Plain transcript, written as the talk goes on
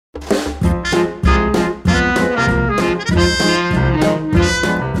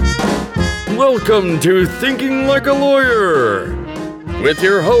Welcome to Thinking Like a Lawyer with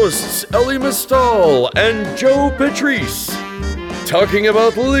your hosts Ellie Mistal and Joe Patrice, talking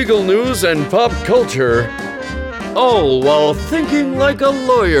about legal news and pop culture, all while thinking like a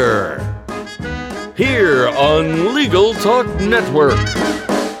lawyer. Here on Legal Talk Network.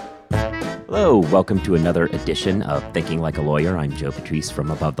 Hello, welcome to another edition of Thinking Like a Lawyer. I'm Joe Patrice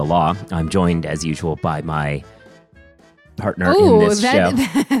from Above the Law. I'm joined, as usual, by my partner in this show.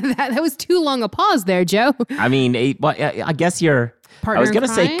 That was too long a pause there, Joe. I mean, I guess you're... Partner I was going to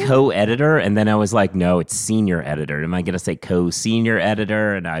say in crime? co-editor, and then I was like, no, it's senior editor. Am I going to say co-senior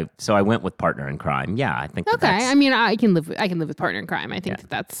editor? And so I went with partner in crime. Yeah, I think Okay, that's... I mean, I can live with partner in crime. I think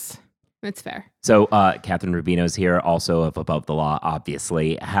that's fair. So, Catherine Rubino's here, also of Above the Law,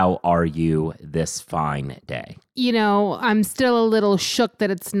 obviously. How are you this fine day? You know, I'm still a little shook that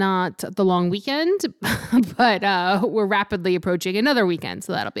it's not the long weekend, but we're rapidly approaching another weekend,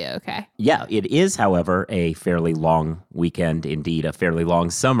 so that'll be okay. Yeah, it is, however, a fairly long weekend, indeed, a fairly long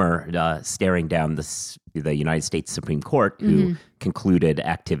summer, staring down the United States Supreme Court, who concluded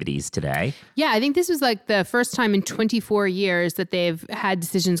activities today. Yeah, I think this was like the first time in 24 years that they've had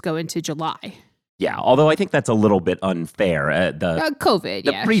decisions go into July. Yeah, although I think that's a little bit unfair. COVID,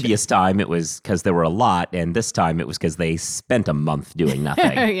 The previous time it was because there were a lot, and this time it was because they spent a month doing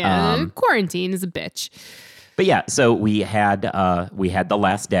nothing. Quarantine is a bitch. But yeah, so we had the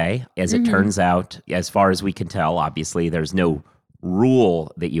last day. As it turns out, as far as we can tell, obviously there's no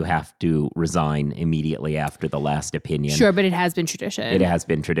rule that you have to resign immediately after the last opinion. Sure, but it has been tradition. It has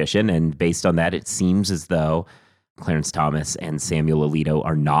been tradition, and based on that, it seems as though Clarence Thomas and Samuel Alito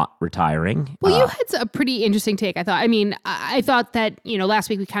are not retiring. Well, you had a pretty interesting take, I thought. I mean, I thought that, last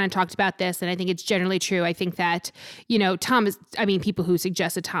week we kind of talked about this, and I think it's generally true. I think that, people who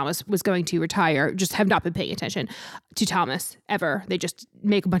suggested Thomas was going to retire just have not been paying attention to Thomas ever. They just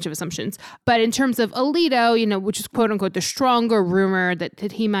make a bunch of assumptions. But in terms of Alito, which is quote unquote the stronger rumor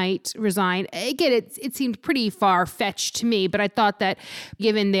that he might resign, again, it seemed pretty far-fetched to me, but I thought that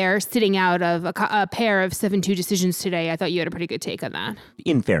given their sitting out of a pair of 7-2 decisions today, I thought you had a pretty good take on that.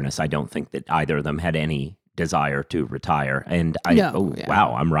 In fairness, I don't think that either of them had any desire to retire. And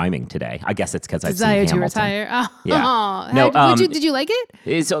wow, I'm rhyming today. I guess it's because I've seen Hamilton. Desire to retire. Yeah. No, did you like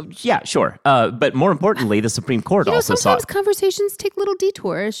it? So yeah, sure. But more importantly, the Supreme Court also saw. Sometimes conversations take little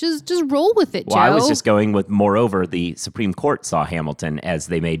detours. Just roll with it, Joe. Well, I was just going with. Moreover, the Supreme Court saw Hamilton as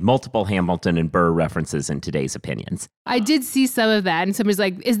they made multiple Hamilton and Burr references in today's opinions. I did see some of that, and somebody's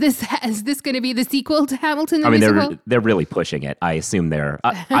like, "Is this going to be the sequel to Hamilton?" I mean, they're really pushing it. I assume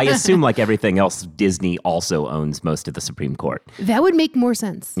I assume like everything else, Disney also owns most of the Supreme Court. That would make more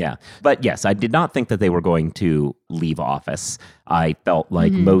sense. Yeah. But yes, I did not think that they were going to leave office. I felt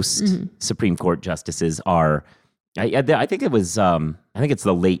like most Supreme Court justices are, I think it was, I think it's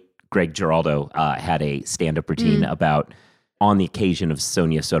the late Greg Giraldo had a stand-up routine about, on the occasion of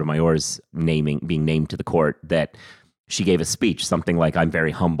Sonia Sotomayor's being named to the court, that she gave a speech, something like, "I'm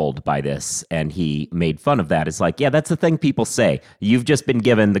very humbled by this." And he made fun of that. It's like, yeah, that's the thing people say. You've just been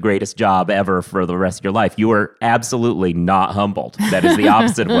given the greatest job ever for the rest of your life. You are absolutely not humbled. That is the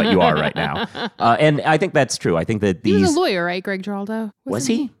opposite of what you are right now. And I think that's true. I think that he was a lawyer, right, Greg Giraldo? Was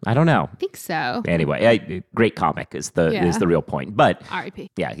he? I don't know. I think so. Anyway, great comic is the real point. But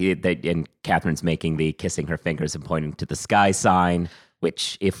R.I.P. Yeah, and Catherine's making the kissing her fingers and pointing to the sky sign,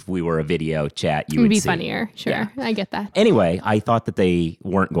 which if we were a video chat, you would be see. funnier. Sure. Yeah. I get that. Anyway, I thought that they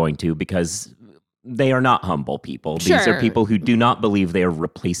weren't going to because they are not humble people. Sure. These are people who do not believe they are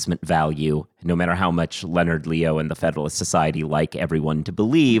replacement value, no matter how much Leonard Leo and the Federalist Society like everyone to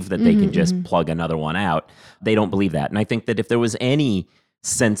believe that they can just plug another one out. They don't believe that. And I think that if there was any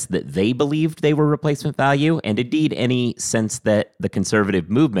sense that they believed they were replacement value, and indeed any sense that the conservative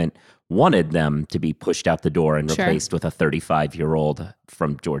movement wanted them to be pushed out the door and replaced with a 35-year-old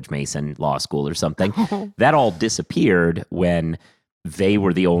from George Mason Law School or something. That all disappeared when they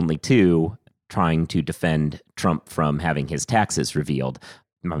were the only two trying to defend Trump from having his taxes revealed.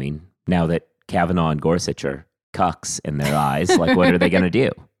 I mean, now that Kavanaugh and Gorsuch are cucks in their eyes, like, what are they going to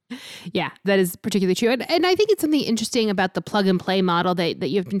do? Yeah, that is particularly true. And I think it's something interesting about the plug and play model that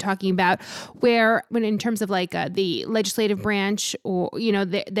you've been talking about, where when in terms of like the legislative branch, or,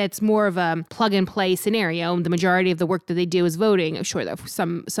 that's more of a plug and play scenario. The majority of the work that they do is voting. Sure,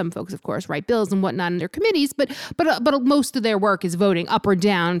 some folks, of course, write bills and whatnot in their committees, but most of their work is voting up or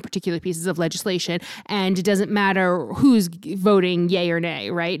down particular pieces of legislation. And it doesn't matter who's voting yay or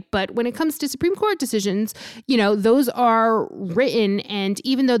nay, right? But when it comes to Supreme Court decisions, those are written, and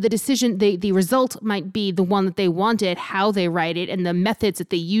even though the decision, the result might be the one that they wanted, how they write it, and the methods that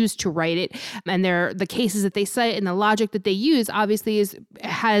they use to write it, and the cases that they cite and the logic that they use obviously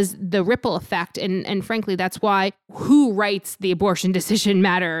has the ripple effect. And frankly, that's why who writes the abortion decision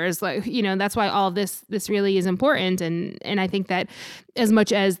matters. Like, that's why all of this really is important. And I think that as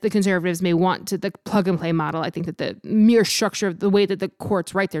much as the conservatives may want to the plug and play model, I think that the mere structure of the way that the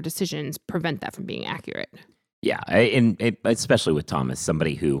courts write their decisions prevent that from being accurate. Yeah, and especially with Thomas,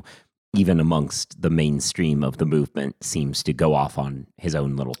 somebody who, even amongst the mainstream of the movement, seems to go off on his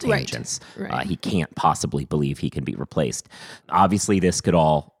own little tangents. Right. He can't possibly believe he can be replaced. Obviously, this could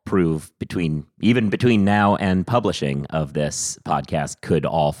all prove between now and publishing of this podcast could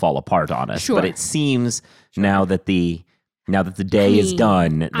all fall apart on us. Sure. But it seems now that the day is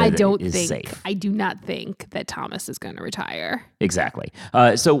done, I do not think that Thomas is going to retire. Exactly.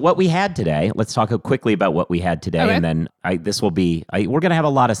 So what we had today, let's talk quickly about what we had today. Okay. And then we're going to have a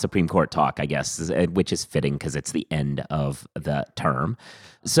lot of Supreme Court talk, I guess, which is fitting because it's the end of the term.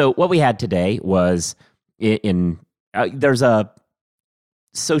 So what we had today was there's a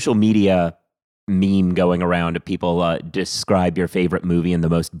social media meme going around of people describe your favorite movie in the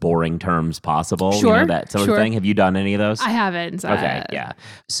most boring terms possible. Sure, that sort of thing. Have you done any of those? I haven't. Okay, yeah.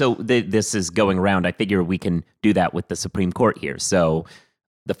 So this is going around. I figure we can do that with the Supreme Court here. So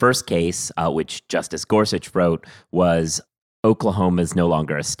the first case, which Justice Gorsuch wrote, was Oklahoma is no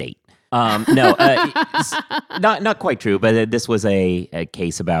longer a state. No, not quite true, but this was a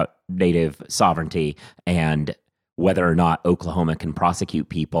case about native sovereignty and whether or not Oklahoma can prosecute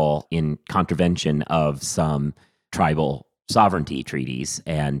people in contravention of some tribal sovereignty treaties.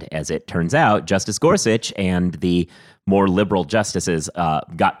 And as it turns out, Justice Gorsuch and the more liberal justices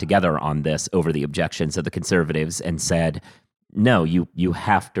got together on this over the objections of the conservatives and said, no, you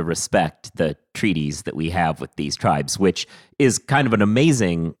have to respect the treaties that we have with these tribes, which is kind of an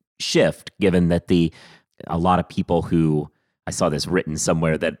amazing shift, given that a lot of people who, I saw this written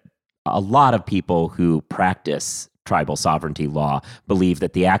somewhere, that a lot of people who practice tribal sovereignty law believe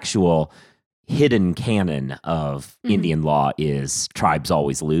that the actual hidden canon of Indian law is tribes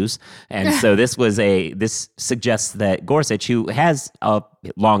always lose. And so this suggests that Gorsuch, who has a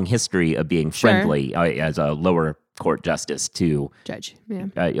long history of being friendly as a lower court justice to judge,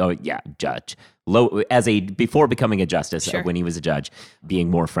 judge. Before becoming a justice, when he was a judge, being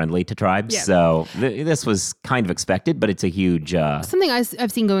more friendly to tribes. Yeah. So this was kind of expected, but it's a huge... Something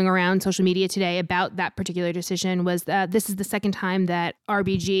I've seen going around social media today about that particular decision was that this is the second time that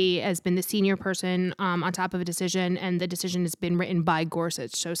RBG has been the senior person on top of a decision, and the decision has been written by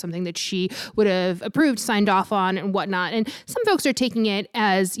Gorsuch. So something that she would have approved, signed off on, and whatnot. And some folks are taking it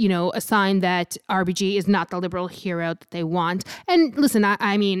as, a sign that RBG is not the liberal hero that they want. And listen,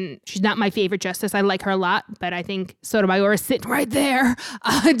 I mean, she's not my favorite justice. I like her a lot, but I think Sotomayor is sitting right there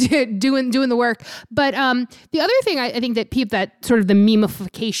doing the work. But the other thing I think that sort of the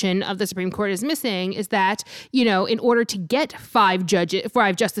memification of the Supreme Court is missing is that, in order to get five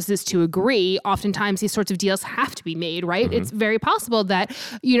justices to agree, oftentimes these sorts of deals have to be made, right? Mm-hmm. It's very possible that,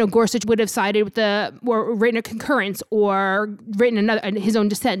 Gorsuch would have sided with or written a concurrence or written his own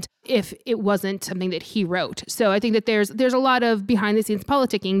dissent if it wasn't something that he wrote. So I think that there's a lot of behind the scenes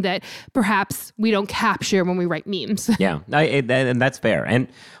politicking that perhaps we don't capture when we write memes. Yeah, and that's fair. And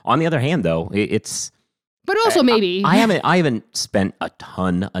on the other hand, though, it's... But also maybe... I haven't spent a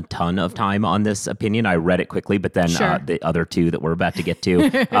ton of time on this opinion. I read it quickly, but then the other two that we're about to get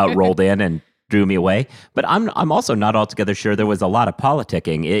to rolled in and drew me away. But I'm also not altogether sure there was a lot of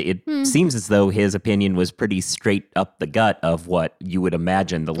politicking. It seems as though his opinion was pretty straight up the gut of what you would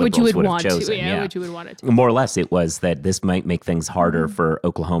imagine the liberals would have chosen. Which you would want it to. More or less, it was that this might make things harder for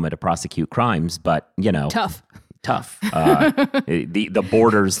Oklahoma to prosecute crimes, but tough. The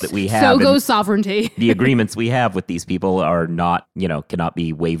borders that we have. So goes sovereignty. The agreements we have with these people are not, cannot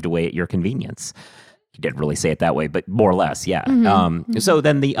be waved away at your convenience. He didn't really say it that way, but more or less, yeah. Mm-hmm. So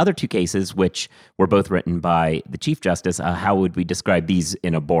then the other two cases, which were both written by the Chief Justice, how would we describe these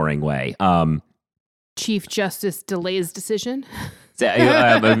in a boring way? Chief Justice delays decision.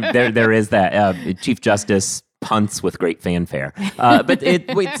 There is that. Chief Justice punts with great fanfare. But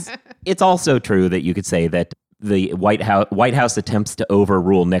it's also true that you could say that the White House attempts to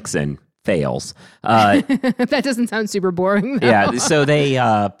overrule Nixon fails. That doesn't sound super boring, though. Yeah,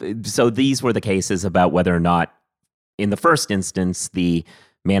 so these were the cases about whether or not, in the first instance, the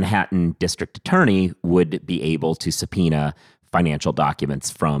Manhattan district attorney would be able to subpoena financial documents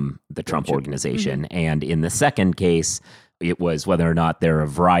from the Trump organization. Mm-hmm. And in the second case, it was whether or not there are a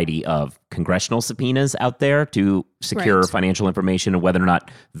variety of congressional subpoenas out there to secure financial information and whether or not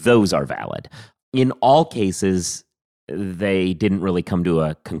those are valid. In all cases, they didn't really come to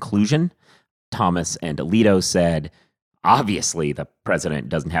a conclusion. Thomas and Alito said, obviously, the president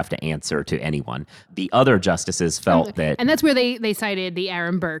doesn't have to answer to anyone. The other justices felt that... And that's where they cited the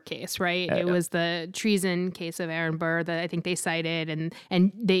Aaron Burr case, right? It was the treason case of Aaron Burr that I think they cited,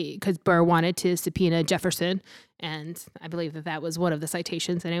 and they, because Burr wanted to subpoena Jefferson, and I believe that was one of the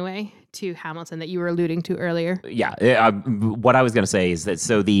citations anyway to Hamilton that you were alluding to earlier. Yeah. What I was going to say is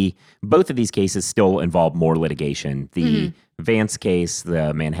that both of these cases still involve more litigation. The Vance case,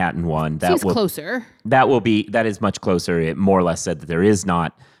 the Manhattan one, Seems closer. That is much closer. It more or less said that there is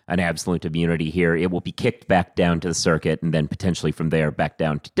not an absolute immunity here. It will be kicked back down to the circuit and then potentially from there back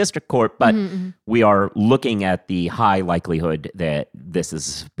down to district court. But we are looking at the high likelihood that this is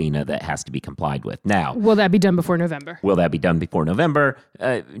a subpoena that has to be complied with. Now, will that be done before November?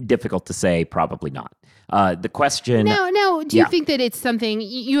 Difficult to say. Probably not. The question... Now, do you think that it's something...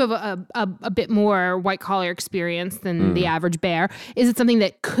 You have a bit more white-collar experience than the average bear. Is it something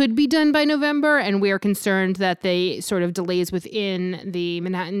that could be done by November, and we are concerned that the sort of delays within the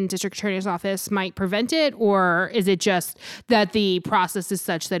Manhattan District Attorney's Office might prevent it? Or is it just that the process is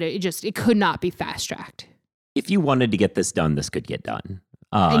such that it could not be fast-tracked? If you wanted to get this done, this could get done.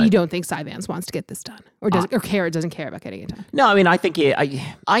 And you don't think Cy Vance wants to get this done, or doesn't care about getting it done? No, I mean, I think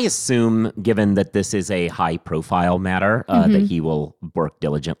I assume, given that this is a high-profile matter, that he will work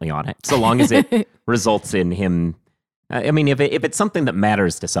diligently on it, so long as it results in him. I mean, if it's something that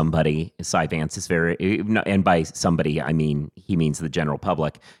matters to somebody, Cy Vance is very, and by somebody I mean he means the general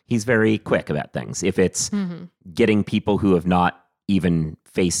public. He's very quick about things. If it's getting people who have not even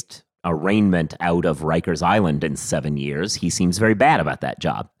faced arraignment out of Rikers Island in 7 years, he seems very bad about that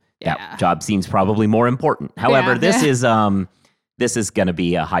job. Yeah. That job seems probably more important. However, this is going to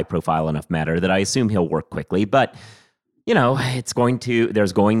be a high profile enough matter that I assume he'll work quickly. But there's going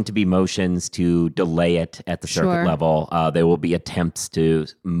to be motions to delay it at the circuit level. There will be attempts to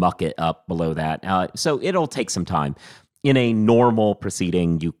muck it up below that. So it'll take some time. In a normal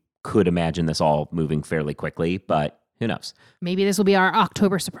proceeding, you could imagine this all moving fairly quickly, but who knows? Maybe this will be our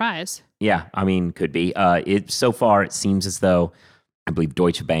October surprise. Yeah, I mean, could be. So far, it seems as though, I believe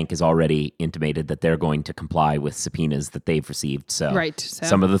Deutsche Bank has already intimated that they're going to comply with subpoenas that they've received. So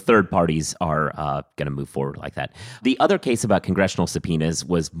some of the third parties are going to move forward like that. The other case about congressional subpoenas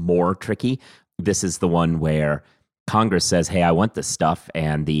was more tricky. This is the one where Congress says, hey, I want this stuff,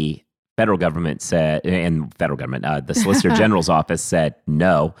 and the federal government said, the Solicitor General's office said,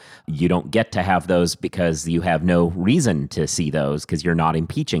 no, you don't get to have those because you have no reason to see those because you're not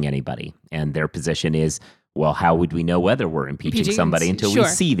impeaching anybody. And their position is, well, how would we know whether we're impeaching somebody until we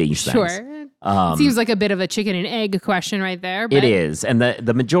see these things? Seems like a bit of a chicken and egg question right there. But... It is. And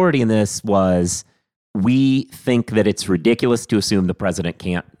the majority in this was, we think that it's ridiculous to assume the president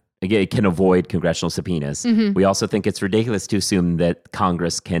can avoid congressional subpoenas. We also think it's ridiculous to assume that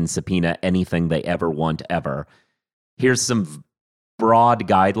Congress can subpoena anything they ever want ever. Here's some broad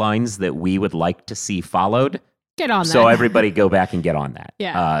guidelines that we would like to see followed. Get on that. So everybody go back and get on that.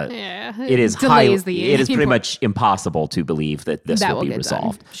 It is pretty much impossible to believe that this will be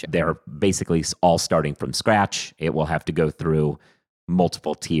resolved. Sure. They're basically all starting from scratch. It will have to go through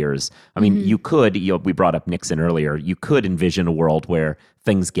multiple tiers. I mean, we brought up Nixon earlier. You could envision a world where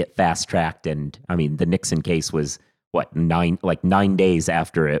things get fast-tracked, and I mean, the Nixon case was 9 days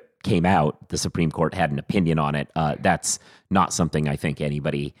after it came out, the Supreme Court had an opinion on it. That's not something I think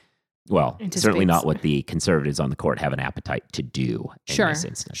anybody, certainly not what the conservatives on the court have an appetite to do in this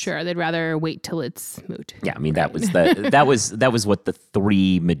instance. Sure, they'd rather wait till it's moot. Yeah, I mean, that was what the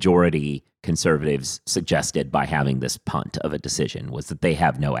three majority conservatives suggested by having this punt of a decision, was that they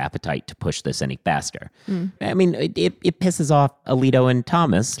have no appetite to push this any faster. I mean, it pisses off Alito and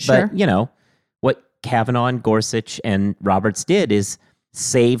Thomas, but what Kavanaugh and Gorsuch and Roberts did is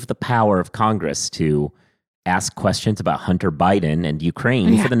save the power of Congress to ask questions about Hunter Biden and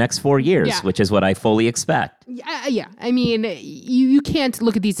Ukraine for the next 4 years, which is what I fully expect. Yeah. I mean, you can't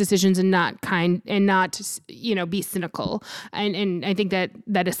look at these decisions and not be cynical. And I think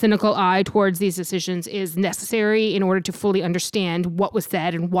that a cynical eye towards these decisions is necessary in order to fully understand what was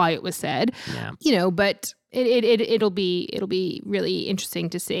said and why it was said. Yeah. But it'll be really interesting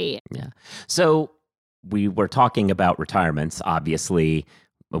to see. Yeah. So we were talking about retirements. Obviously,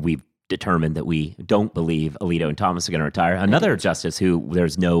 we've determined that we don't believe Alito and Thomas are going to retire. Another justice who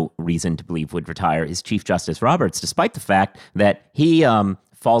there's no reason to believe would retire is Chief Justice Roberts, despite the fact that he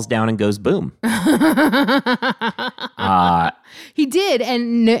falls down and goes boom. He did,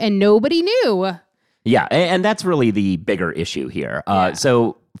 and nobody knew. Yeah, and that's really the bigger issue here.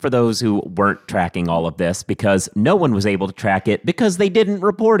 So for those who weren't tracking all of this, because no one was able to track it because they didn't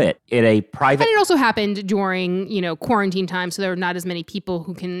report it in a private. And it also happened during, quarantine time, so there are not as many people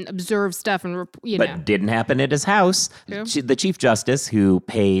who can observe stuff and, But didn't happen at his house. True. The Chief Justice, who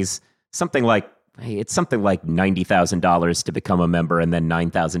pays something like $90,000 to become a member and then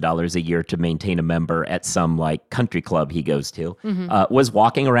 $9,000 a year to maintain a member at some country club he goes to, was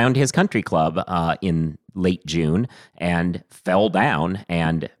walking around his country club in late June and fell down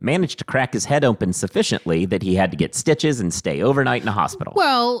and managed to crack his head open sufficiently that he had to get stitches and stay overnight in a hospital.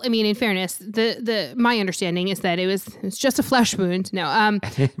 Well, I mean, in fairness, my understanding is that it's just a flesh wound. No,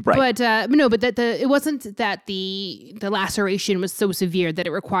 right. But it wasn't that the laceration was so severe that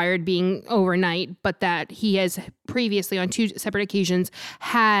it required being overnight, but that he has previously on 2 separate occasions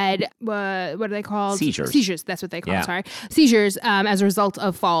had what are they called? Seizures. That's what they call. Yeah. Sorry, seizures as a result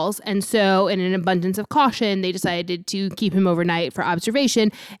of falls, and so in an abundance of caution, they decided to keep him overnight for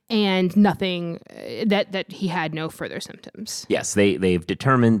observation, and nothing that he had no further symptoms. Yes, they've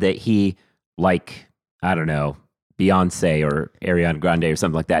determined that he, I don't know, Beyonce or Ariana Grande or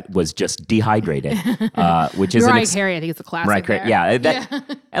something like that, was just dehydrated, which is Mariah Carey, I think it's a classic. Right, yeah.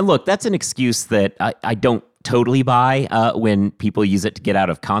 And look, that's an excuse that I don't totally buy when people use it to get out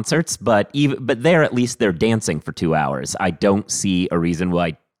of concerts, but there at least they're dancing for 2 hours. I don't see a reason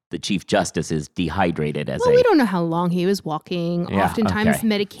why the Chief Justice is dehydrated we don't know how long he was walking. Yeah, Oftentimes okay.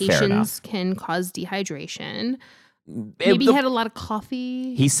 medications can cause dehydration. Maybe he had a lot of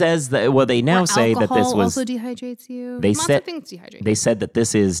coffee. He says that, they now say that this was also dehydrates you. Lots of things dehydrate. They said that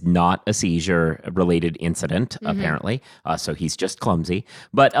this is not a seizure-related incident, apparently. So he's just clumsy.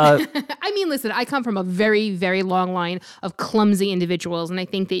 But I mean, listen, I come from a very, very long line of clumsy individuals, and I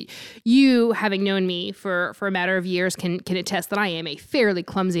think that you, having known me for a matter of years, can attest that I am a fairly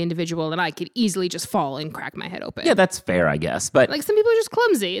clumsy individual, and I could easily just fall and crack my head open. Yeah, that's fair, I guess. But some people are just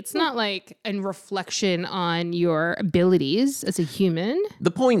clumsy. It's not a reflection on your abilities as a human.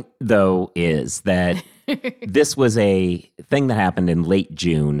 The point, though, is that this was a thing that happened in late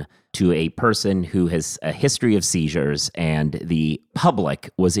June to a person who has a history of seizures, and the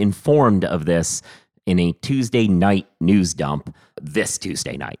public was informed of this in a Tuesday night news dump this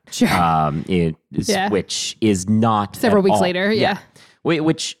Tuesday night. Sure. Which is not several weeks later, yeah.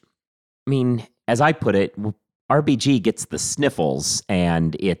 Which, I mean, as I put it, RBG gets the sniffles,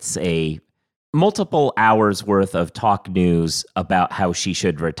 and it's a multiple hours worth of talk news about how she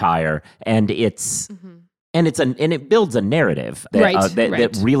should retire, and it builds a narrative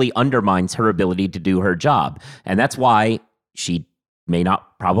that really undermines her ability to do her job, and that's why she may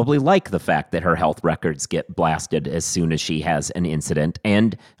not probably like the fact that her health records get blasted as soon as she has an incident,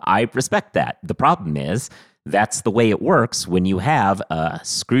 and I respect that. The problem is that's the way it works when you have a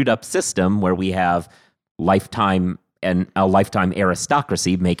screwed up system where we have a lifetime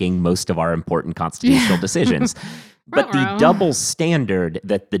aristocracy making most of our important constitutional decisions. But the double standard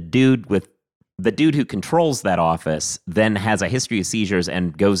that the dude who controls that office then has a history of seizures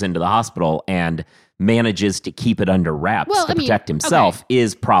and goes into the hospital and manages to keep it under wraps to protect himself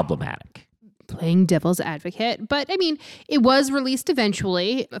is problematic. Playing devil's advocate. But I mean, it was released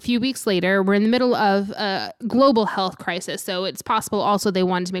eventually. A few weeks later, we're in the middle of a global health crisis. So it's possible also they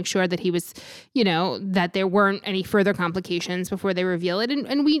wanted to make sure that he was, that there weren't any further complications before they reveal it.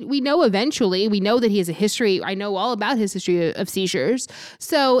 And we know eventually, we know that he has a history. I know all about his history of seizures.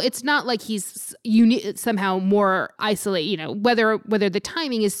 So it's not like he's somehow more isolated, whether the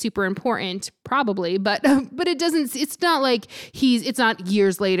timing is super important, probably, but it doesn't, it's not like it's not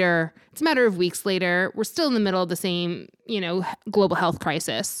years later. It's a matter of weeks later. We're still in the middle of the same, global health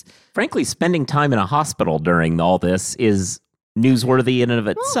crisis. Frankly, spending time in a hospital during all this is newsworthy in and of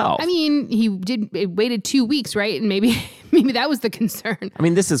itself. I mean, it waited 2 weeks, right? And maybe that was the concern. I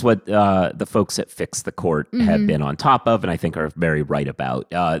mean, this is what the folks at Fix the Court have been on top of, and I think are very right about.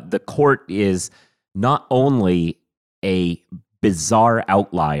 The court is not only a bizarre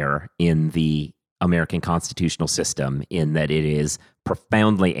outlier in the American constitutional system in that it is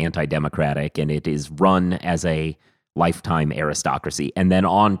profoundly anti-democratic and it is run as a lifetime aristocracy. And then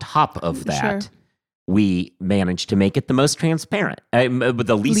on top of that, we managed to make it the most transparent,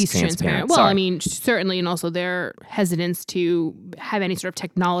 the least transparent. Well, I mean, certainly, and also their hesitance to have any sort of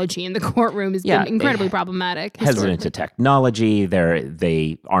technology in the courtroom has been incredibly problematic. Hesitant to technology.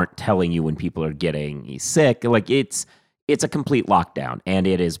 They aren't telling you when people are getting sick. It's a complete lockdown, and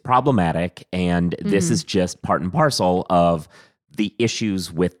it is problematic, and this is just part and parcel of the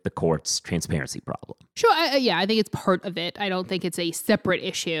issues with the court's transparency problem. Sure. I think it's part of it. I don't think it's a separate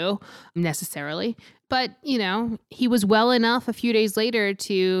issue necessarily. But, he was well enough a few days later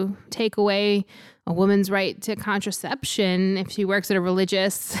to take away a woman's right to contraception if she works at a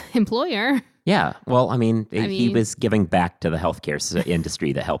religious employer. Yeah. Well, he was giving back to the healthcare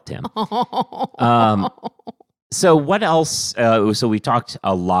industry that helped him. So what else? So we talked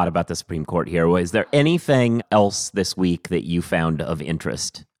a lot about the Supreme Court here. Was there anything else this week that you found of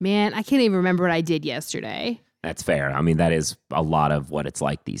interest? Man, I can't even remember what I did yesterday. That's fair. That is a lot of what it's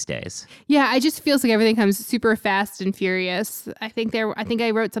like these days. Yeah, it just feels like everything comes super fast and furious. I think I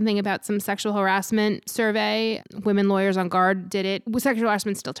wrote something about some sexual harassment survey. Women Lawyers on Guard did it. Sexual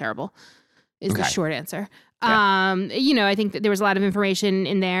harassment's still terrible, is the short answer. Yeah. I think that there was a lot of information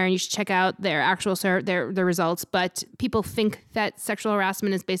in there, and you should check out their actual their results. But people think that sexual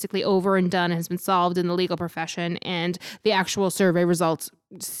harassment is basically over and done and has been solved in the legal profession, and the actual survey results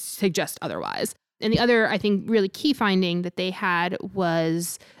suggest otherwise. And the other, I think, really key finding that they had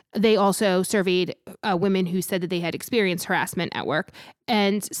was they also surveyed women who said that they had experienced harassment at work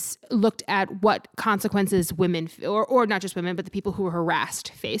and looked at what consequences women, or not just women, but the people who were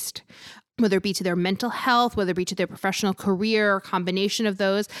harassed faced, whether it be to their mental health, whether it be to their professional career, or combination of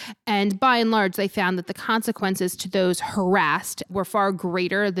those. And by and large, they found that the consequences to those harassed were far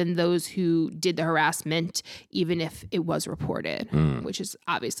greater than those who did the harassment, even if it was reported, which is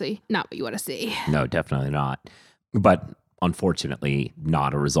obviously not what you want to see. No, definitely not. But unfortunately,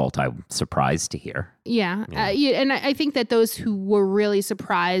 not a result I'm surprised to hear. Yeah. And I think that those who were really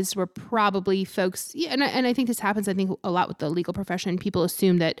surprised were probably folks. Yeah, and I think this happens, I think, a lot with the legal profession. People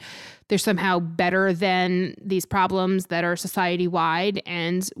assume that they're somehow better than these problems that are society-wide.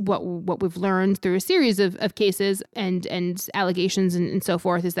 And what we've learned through a series of cases and allegations and so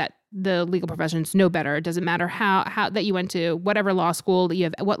forth is that the legal profession's no better. It doesn't matter how that you went to whatever law school, that you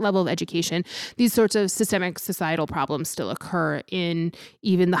have what level of education. These sorts of systemic societal problems still occur in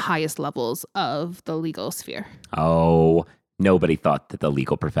even the highest levels of the legal sphere. Oh, nobody thought that the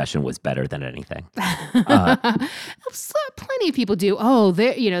legal profession was better than anything. Plenty of people do. Oh,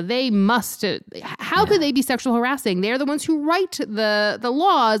 they must. How could they be sexual harassing? They're the ones who write the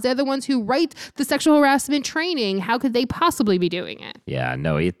laws. They're the ones who write the sexual harassment training. How could they possibly be doing it? Yeah,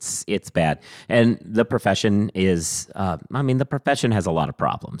 no, it's bad. And the profession is, the profession has a lot of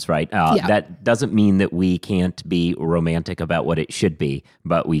problems, right? That doesn't mean that we can't be romantic about what it should be,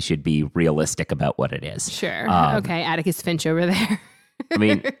 but we should be realistic about what it is. Sure. Okay, Atticus Finch over there.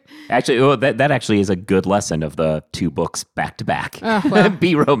 Actually, that actually is a good lesson of the two books back to back.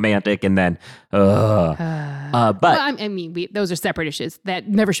 Be romantic and then, those are separate issues that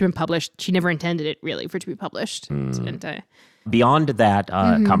never should have been published. She never intended it really for it to be published. Beyond that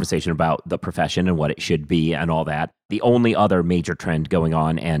conversation about the profession and what it should be and all that, the only other major trend going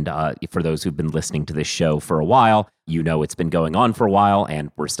on, and for those who've been listening to this show for a while, it's been going on for a while, and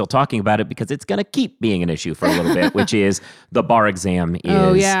we're still talking about it because it's going to keep being an issue for a little bit, which is the bar exam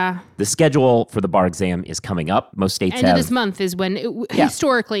the schedule for the bar exam is coming up. Most states end of this month is when,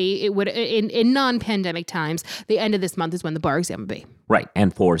 historically, it would, in non-pandemic times, the end of this month is when the bar exam would be. Right,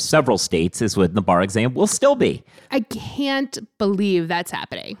 and for several states is when the bar exam will still be. I can't believe that's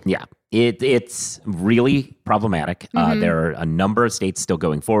happening. Yeah. It's really problematic. There are a number of states still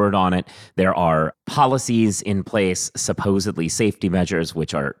going forward on it. There are policies in place, supposedly safety measures,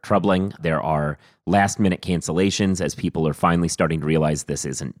 which are troubling. There are last-minute cancellations as people are finally starting to realize this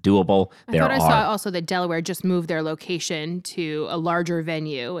isn't doable. I saw also that Delaware just moved their location to a larger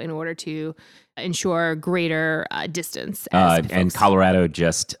venue in order to ensure greater distance. And Colorado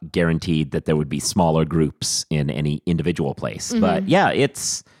just guaranteed that there would be smaller groups in any individual place. But yeah,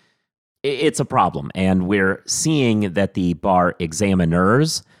 it's a problem, and we're seeing that the bar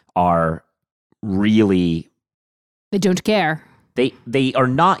examiners are really... They don't care. They are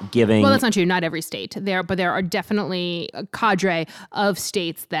not giving... Well, that's not true. Not every state. But there are definitely a cadre of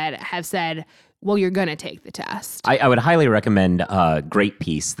states that have said, well, you're going to take the test. I would highly recommend a great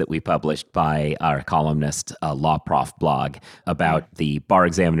piece that we published by our columnist, Law Prof blog, about the bar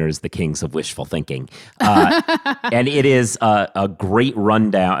examiners, the kings of wishful thinking. And it is a great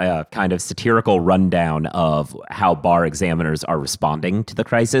rundown, kind of satirical rundown of how bar examiners are responding to the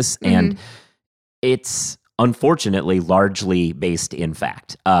crisis. And it's unfortunately largely based in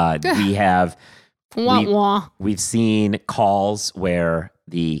fact. We've seen calls where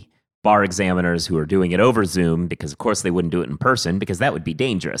the bar examiners who are doing it over Zoom, because of course they wouldn't do it in person because that would be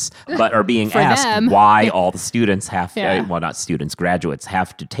dangerous, but are being asked why all the students graduates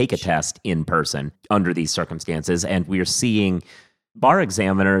have to take a test in person under these circumstances. And we are seeing bar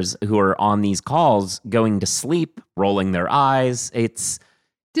examiners who are on these calls going to sleep, rolling their eyes. It's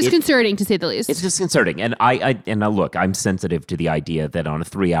disconcerting, to say the least. It's disconcerting. And look, I'm sensitive to the idea that on a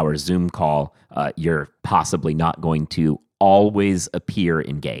 3-hour Zoom call, you're possibly not going to always appear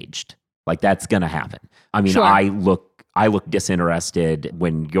engaged. Like, that's going to happen. I mean, Sure. I look disinterested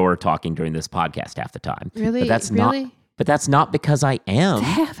when you're talking during this podcast half the time. Really? But that's Really? not because I am. It's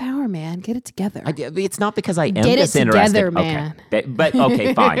a half hour, man. Get it together. It's not because I am Get it disinterested. together, man. Okay. But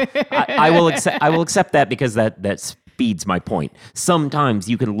okay, fine. I will accept that because that speeds my point. Sometimes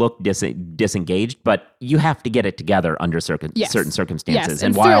you can look disengaged, but you have to get it together under certain circumstances. Yes,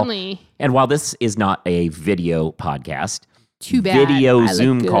 and certainly. While this is not a video podcast, Too bad. video I look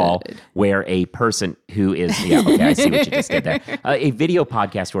Zoom good. call where a person who is I see what you just did there. A video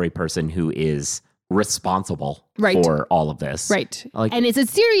podcast where a person who is responsible Right. for all of this. Right. Like- And it's a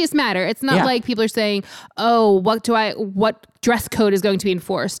serious matter. It's not Yeah. like people are saying, oh, what dress code is going to be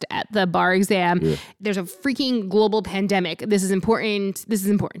enforced at the bar exam? Yeah. There's a freaking global pandemic. This is important. This is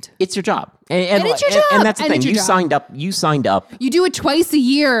important. It's your job. And it's your job. And that's the And thing. it's your job. You signed up. You do it twice a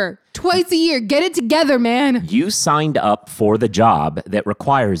year. Twice a year. Get it together, man. You signed up for the job that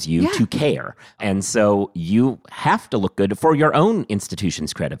requires you Yeah. to care. And so you have to look good for your own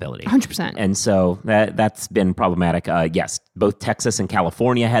institution's credibility. 100%. And so that's been problematic. Yes, both Texas and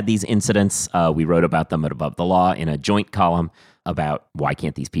California had these incidents. We wrote about them at Above the Law in a joint column about why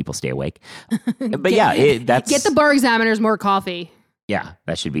can't these people stay awake. But that's... Get the bar examiners more coffee. Yeah,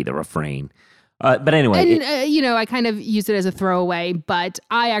 that should be the refrain. But anyway... And I kind of used it as a throwaway, but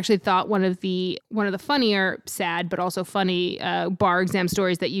I actually thought one of the funnier, sad, but also funny bar exam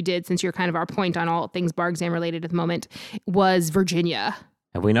stories that you did, since you're kind of our point on all things bar exam related at the moment, was Virginia.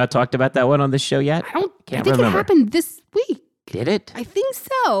 Have we not talked about that one on this show yet? I think remember. it happened this week. Did it? I think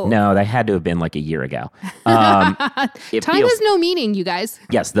so. No, that had to have been like a year ago. It Time feels- has no meaning, you guys.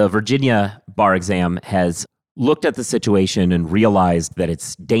 Yes, the Virginia bar exam has looked at the situation and realized that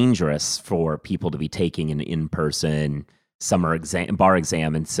it's dangerous for people to be taking an in-person bar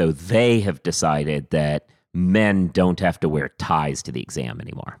exam. And so they have decided that men don't have to wear ties to the exam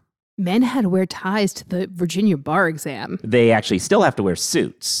anymore. Men had to wear ties to the Virginia bar exam. They actually still have to wear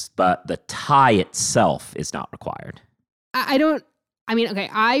suits, but the tie itself is not required.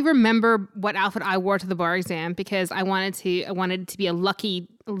 I remember what outfit I wore to the bar exam because I wanted it to be a lucky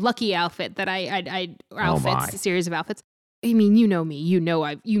outfit that my. a series of outfits. I mean, you know me, you know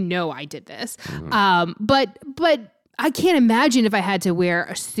I did this. Mm-hmm. But I can't imagine if I had to wear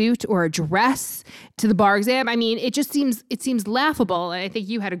a suit or a dress to the bar exam. I mean, it seems laughable. And I think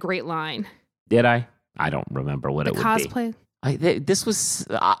you had a great line. Did I? I don't remember what The it would cosplay. be. This was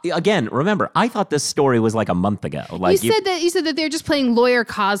again. Remember, I thought this story was like a month ago. Like You said that they're just playing lawyer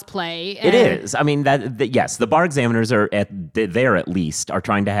cosplay. it is. I mean, yes, the bar examiners are at least are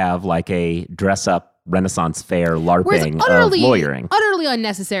trying to have like a dress up Renaissance fair LARPing of lawyering. Utterly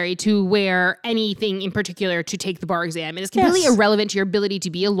unnecessary to wear anything in particular to take the bar exam. It is completely Yes. irrelevant to your ability to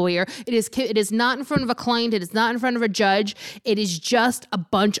be a lawyer. It is not in front of a client. It is not in front of a judge. It is just a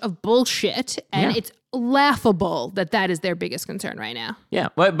bunch of bullshit, and Yeah. it's laughable that is their biggest concern right now. Yeah,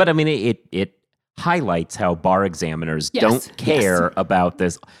 but I mean, it highlights how bar examiners Yes, don't care about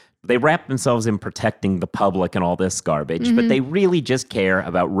this. They wrap themselves in protecting the public and all this garbage, but they really just care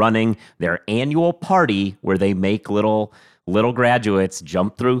about running their annual party where they make little graduates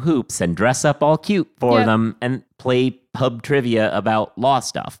jump through hoops and dress up all cute for Yep. them and play pub trivia about law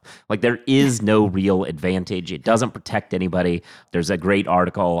stuff. Like, there is no real advantage. It doesn't protect anybody. There's a great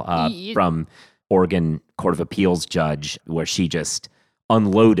article from Oregon Court of Appeals judge where she just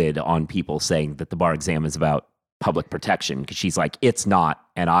unloaded on people saying that the bar exam is about public protection, because she's like, it's not,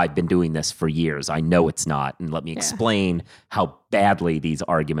 and I've been doing this for years. I know it's not, and let me explain how badly these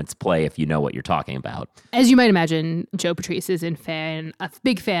arguments play if you know what you're talking about. As you might imagine, Joe Patrice is a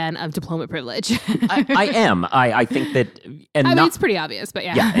big fan of diploma privilege. I am. I think that, and I mean, not, it's pretty obvious, but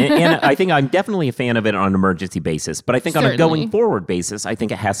yeah. yeah, and I think I'm definitely a fan of it on an emergency basis, but I think on a Certainly. going forward basis, I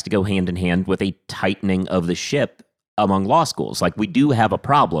think it has to go hand in hand with a tightening of the ship among law schools. Like, we do have a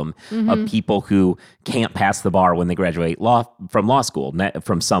problem of people who can't pass the bar when they graduate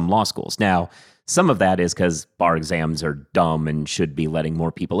from some law schools. Now, some of that is because bar exams are dumb and should be letting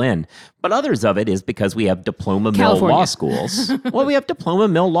more people in. But others of it is because we have diploma mill California. law schools. Well, we have diploma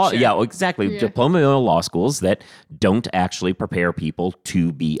mill law. Sure. Yeah, exactly. Yeah. Diploma mill law schools that don't actually prepare people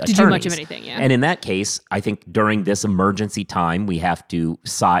to be attorneys. do much of anything, yeah. And in that case, I think during this emergency time, we have to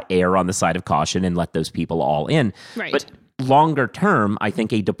err on the side of caution and let those people all in. Right. But longer term, I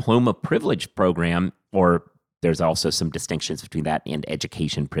think a diploma privilege program, or there's also some distinctions between that and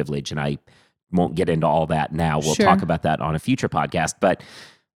education privilege, and I won't get into all that now. We'll Sure. talk about that on a future podcast. But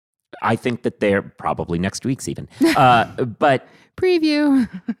I think that they're probably next week's even. But Preview.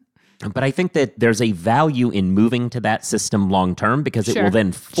 But I think that there's a value in moving to that system long term because it Sure. will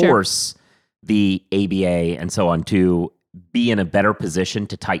then Sure. force the ABA and so on to be in a better position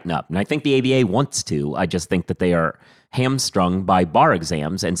to tighten up. And I think the ABA wants to. I just think that they are hamstrung by bar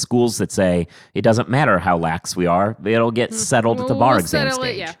exams and schools that say it doesn't matter how lax we are, it'll get settled at the bar exam settle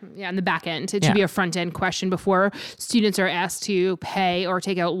it, stage. yeah, in the back end. It Yeah. should be a front end question before students are asked to pay or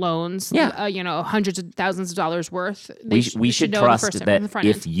take out loans. Yeah. Hundreds of thousands of dollars worth. We should know in the trust first end, that in the front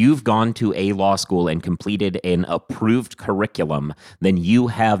if end. you've gone to a law school and completed an approved curriculum, then you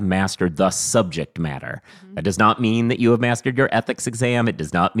have mastered the subject matter. Mm-hmm. That does not mean that you have mastered your ethics exam. It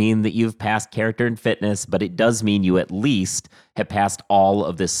does not mean that you've passed character and fitness, but it does mean you at least have passed all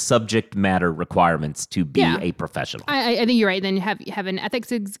of the subject matter requirements to be Yeah. a professional. I think you're right. Then you have an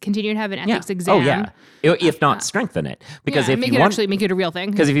ethics continue to have an ethics exam. Oh, yeah. If not, strengthen it. Because Yeah, if make you it want, actually make it a real thing.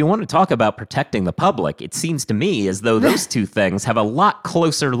 because if you want to talk about protecting the public, it seems to me as though those two things have a lot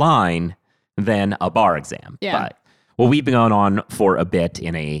closer line than a bar exam. Yeah. But, well, we've been going on for a bit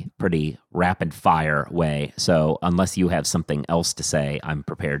in a pretty rapid fire way. So unless you have something else to say, I'm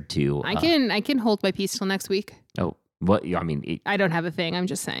prepared to. I can hold my peace till next week. Oh, what? I mean, I don't have a thing. I'm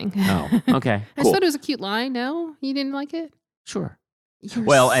just saying. oh, okay. I Cool. thought it was a cute line. No, you didn't like it. Sure. You're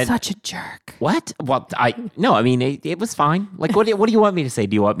Well, and- such a jerk. What? Well, I mean, it was fine. Like, what do you want me to say?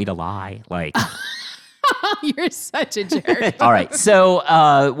 Do you want me to lie? Like, You're such a jerk. all right.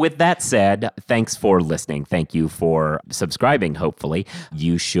 So, with that said, thanks for listening. Thank you for subscribing, hopefully.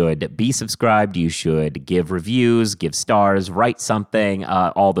 You should be subscribed. You should give reviews, give stars, write something.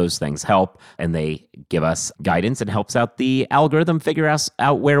 All those things help, and they give us guidance and helps out the algorithm figure us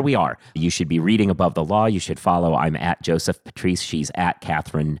out where we are. You should be reading Above the Law. You should follow. I'm at Joseph Patrice. She's at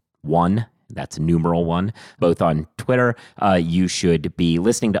Catherine1. That's numeral 1, both on Twitter. You should be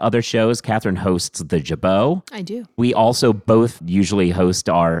listening to other shows. Catherine hosts The Jabot. I do. We also both usually host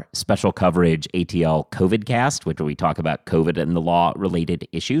our special coverage ATL COVID cast, which we talk about COVID and the law related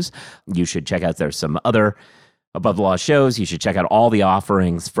issues. You should check out, there's some other Above the Law shows. You should check out all the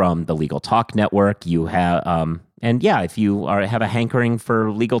offerings from the Legal Talk Network. You have, and yeah, if you have a hankering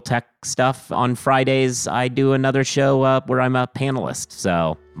for legal tech stuff, on Fridays, I do another show where I'm a panelist.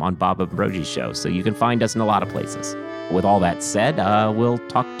 So I'm on Bob Ambrogi's show. So you can find us in a lot of places. With all that said, we'll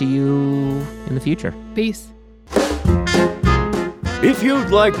talk to you in the future. Peace. If you'd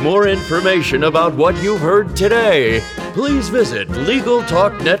like more information about what you've heard today, please visit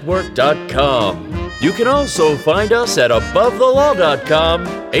LegalTalkNetwork.com. You can also find us at AboveTheLaw.com,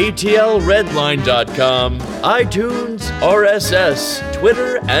 ATLRedline.com, iTunes, RSS,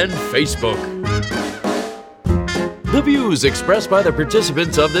 Twitter, and Facebook. The views expressed by the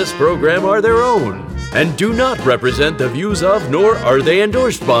participants of this program are their own and do not represent the views of, nor are they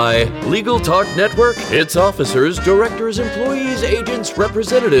endorsed by, Legal Talk Network, its officers, directors, employees, agents,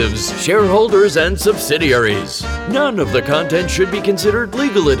 representatives, shareholders, and subsidiaries. None of the content should be considered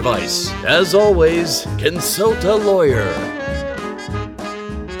legal advice. As always, consult a lawyer.